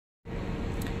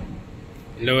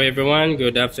Hello everyone,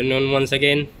 good afternoon once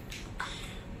again.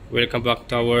 Welcome back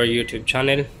to our YouTube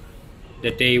channel,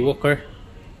 The Day Walker.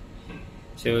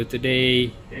 So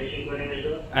today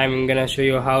I'm gonna show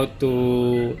you how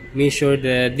to measure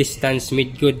the distance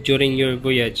made good during your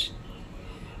voyage.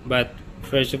 But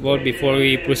first of all, before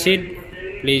we proceed,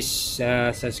 please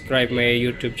subscribe my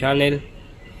YouTube channel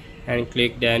and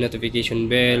click the notification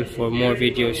bell for more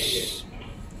videos.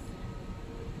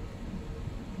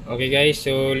 Okay guys,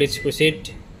 so let's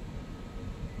proceed.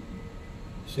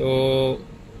 So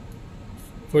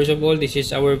first of all, this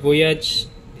is our voyage.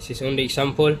 This is only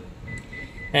example.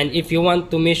 And if you want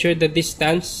to measure the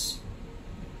distance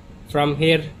from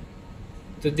here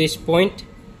to this point,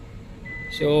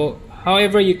 so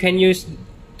however you can use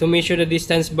to measure the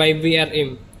distance by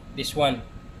VRM, this one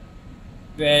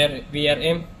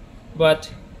VRM,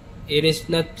 but it is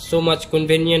not so much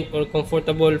convenient or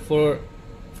comfortable for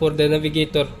the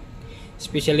navigator,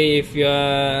 especially if you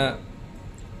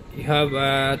have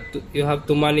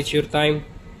to manage your time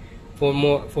for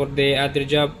the other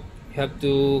job you have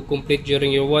to complete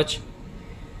during your watch.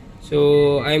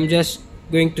 So I'm just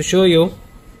going to show you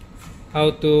how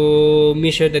to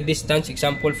measure the distance,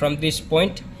 example from this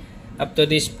point up to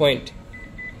this point,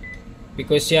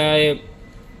 because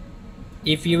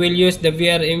if you will use the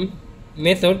VRM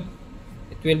method,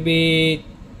 it will be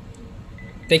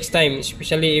takes time,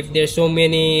 especially if there's so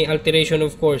many alteration,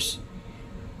 of course,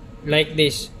 like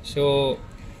this. So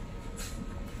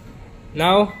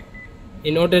now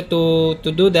in order to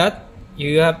do that,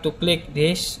 you have to click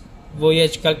this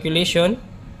voyage calculation,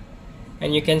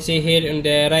 and you can see here in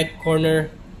the right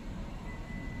corner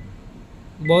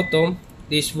bottom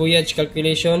this voyage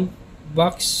calculation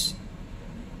box.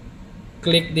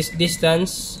 Click this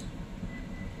distance,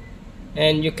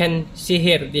 and you can see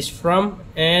here this from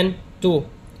and to.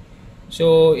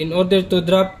 So in order to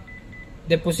drop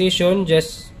the position,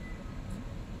 just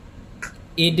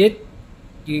edit,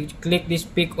 you click this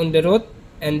pick on the road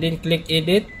and then click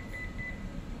edit.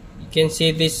 You can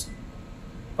see this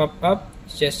pop up,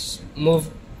 just move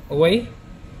away.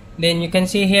 Then you can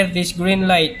see here this green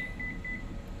light.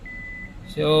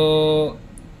 So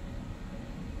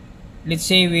let's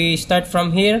say we start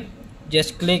from here,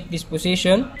 just click this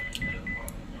position,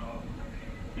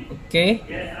 okay,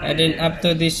 and then up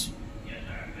to this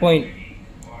point,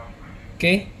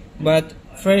 okay. But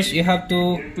first you have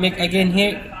to click again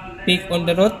here, pick on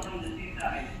the road,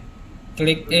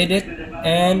 click edit,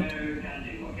 and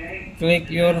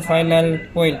click your final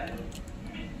point.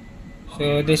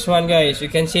 So this one, guys, you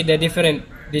can see the different,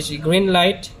 this green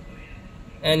light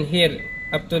and here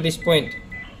up to this point.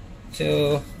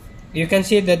 So you can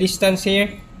see the distance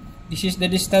here. This is the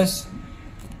distance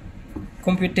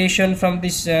computation from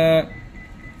this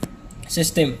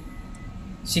system,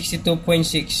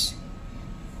 62.6.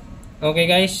 okay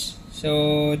guys,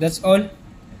 so that's all.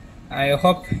 I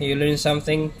hope you learned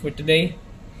something for today.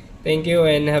 Thank you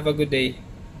and have a good day.